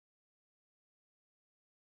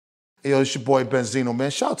Yo, it's your boy Benzino, man.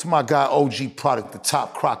 Shout out to my guy OG Product, the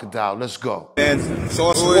top Crocodile. Let's go. Man,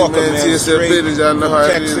 Sauce Walker, man. TSF business, y'all know how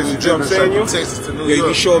it is. Texas, you know what I'm saying? Texas to New York. Yeah,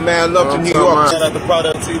 you show man love to New York. Shout out to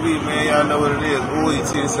Product TV, man. Y'all know what it is. Ooh,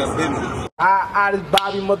 TSF business. This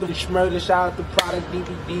Bobby mother Schmurder. Shout out to Product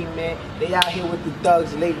DVD, man. They out here with the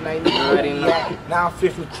thugs late night. Niggas now I'm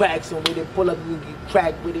fit for cracks and with it. Pull up and get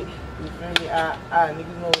cracked with it. You feel me?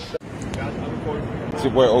 Niggas know what's up. It's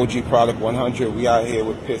your boy OG Product 100. We out here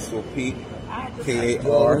with Pistol Pete,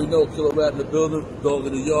 KAR. We know Killer Rat in the building, dog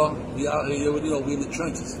in the yard. We out here, you already know, we in the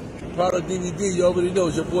trenches. Product DVD, you already know,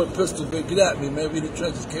 it's your boy Pistol, man. Get at me, man. We in the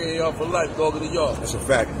trenches, KAR for life, dog in the yard. That's a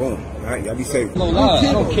fact. Boom. All right, y'all be safe. No lie,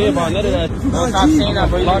 I don't care about none of that. Stop saying that,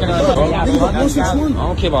 bro. I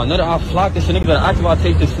don't care about none of that. I'll flock this shit. Niggas better act about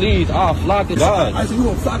take the sleeves. I'll flock this. God. I said, you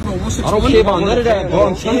gonna flock on 161? I don't care about none of that, bro.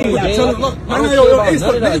 I'm telling you, man. I don't care about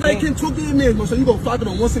none of that. I can't talk to your man, so you gonna flock it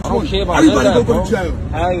on 161. I don't care about none of that, bro.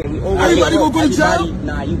 Everybody gonna go to jail?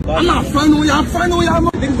 I'm not fronting on y'all. I'm fronting on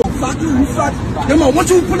y'all. Niggas gonna flock you. You flock. Them once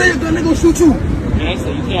you put in your gun, they gonna shoot you.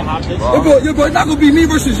 Gangsta, you can't hop this. Yo, bro, it's not gonna be me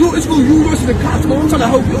versus you. It's gonna be you versus the cops, bro. I'm trying to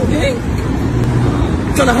help you, gang.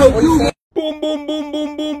 I'm trying to help you. Boom, boom, boom,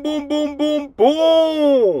 boom, boom, boom, boom, boom,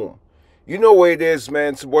 boom. You know what it is,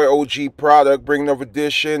 man. It's your boy OG Product, bringing another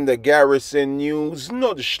edition. The Garrison News.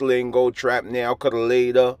 No, the Schlingo Trap now, cut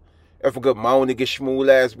later. If a good morning, get smooth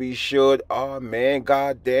as we should. Oh, man,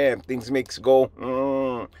 goddamn. Things makes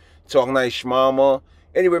go, talk nice, mama.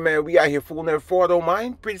 Anyway, man, we out here fooling every four, don't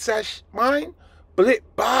mind. Pretty sash, mind. Blit,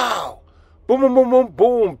 bow. Boom, boom, boom, boom,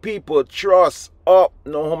 boom. People, trust. Up.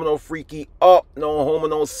 No homo, no freaky. Up. No homo,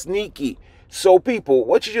 no sneaky. So, people,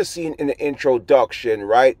 what you just seen in the introduction,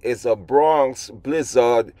 right, is a Bronx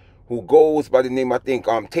Bl00d who goes by the name, I think,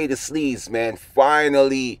 Tater Sleeves, man,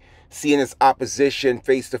 finally seeing his opposition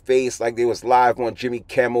face-to-face like they was live on Jimmy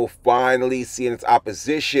Kimmel, finally seeing his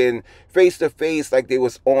opposition face-to-face like they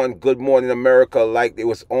was on Good Morning America, like they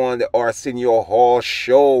was on the Arsenio Hall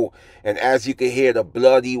show. And as you can hear, the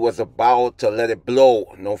bloody was about to let it blow.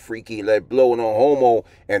 No freaky, let it blow, no homo.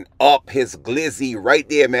 And up his glizzy right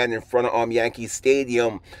there, man, in front of Yankee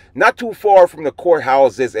Stadium. Not too far from the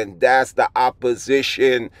courthouses, and that's the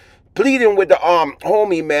opposition pleading with the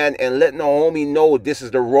homie, man, and letting the homie know this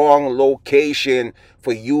is the wrong location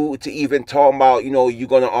for you to even talk about, you know, you're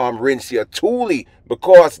gonna rinse your toolie,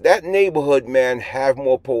 because that neighborhood, man, have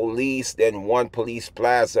more police than one police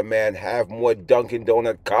plaza, man, have more Dunkin'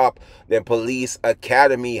 Donut cop than Police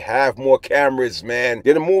Academy, have more cameras, man,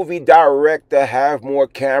 than a movie director, have more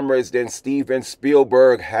cameras than Steven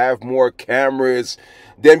Spielberg, have more cameras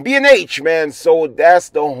than Br0nx, man. So that's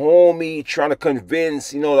the homie trying to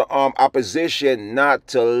convince, you know, the opposition not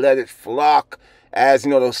to let it flock, as,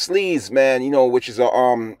 you know, those sleeves, man, you know, which is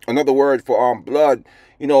another word for blood,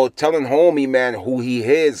 you know, telling homie, man, who he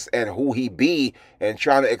is and who he be, and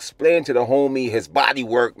trying to explain to the homie his body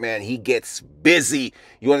work, man. He gets busy,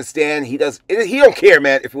 you understand? He don't care,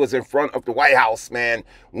 man, if it was in front of the White House, man.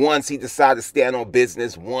 Once he decided to stand on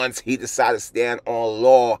business, once he decided to stand on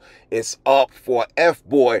law, it's up for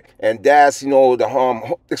F-boy. And that's, you know,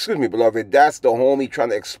 the excuse me, beloved, that's the homie trying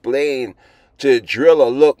to explain to Driller,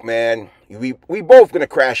 look, man, we both gonna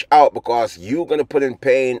crash out, because you gonna put in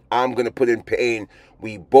pain, I'm gonna put in pain.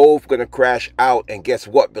 We both gonna crash out, and guess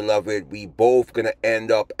what, beloved? We both gonna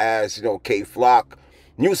end up as, you know, K-Flock,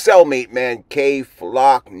 new cellmate, man.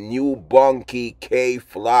 K-Flock, new bunkie.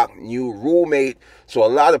 K-Flock, new roommate. So a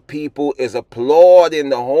lot of people is applauding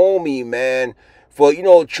the homie, man, for, you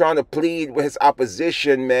know, trying to plead with his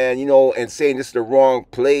opposition, man, you know, and saying this is the wrong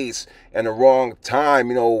place and the wrong time.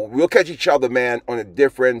 You know, we'll catch each other, man, on a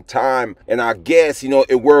different time. And I guess, you know,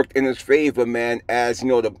 it worked in his favor, man, as, you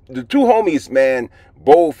know, the two homies, man,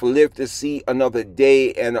 both live to see another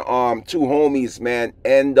day. And two homies, man,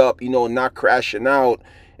 end up, you know, not crashing out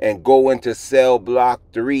and go into cell block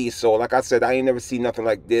 3. So like I said, I ain't never seen nothing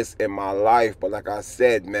like this in my life. But like I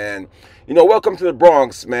said, man, you know, welcome to the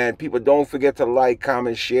Bronx, man. People, don't forget to like,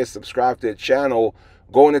 comment, share, subscribe to the channel.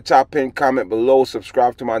 Go in the top pin comment below,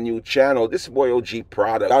 subscribe to my new channel. This is boy OG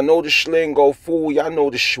Product. Y'all know the Schlingo, fool. Y'all know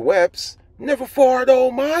the Schweppes. Never far, though,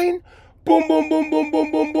 mine. Boom, boom, boom, boom,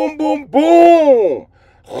 boom, boom, boom, boom, boom.